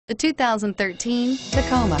The 2013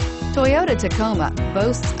 Tacoma. Toyota Tacoma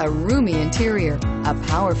boasts a roomy interior, a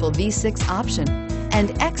powerful V6 option,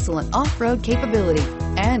 and excellent off-road capability,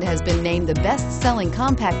 and has been named the best-selling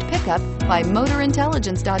compact pickup by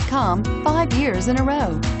MotorIntelligence.com 5 years in a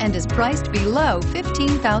row, and is priced below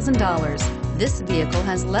 $15,000. This vehicle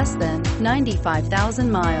has less than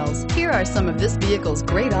 95,000 miles. Here are some of this vehicle's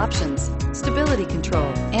great options: stability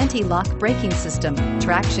control, anti-lock braking system,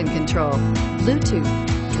 traction control, Bluetooth,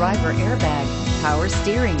 driver airbag, power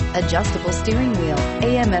steering, adjustable steering wheel,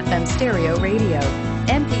 AM/FM stereo radio,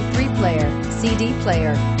 MP3 player, CD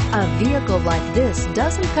player. A vehicle like this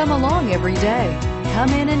doesn't come along every day. Come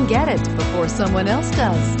in and get it before someone else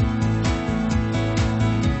does.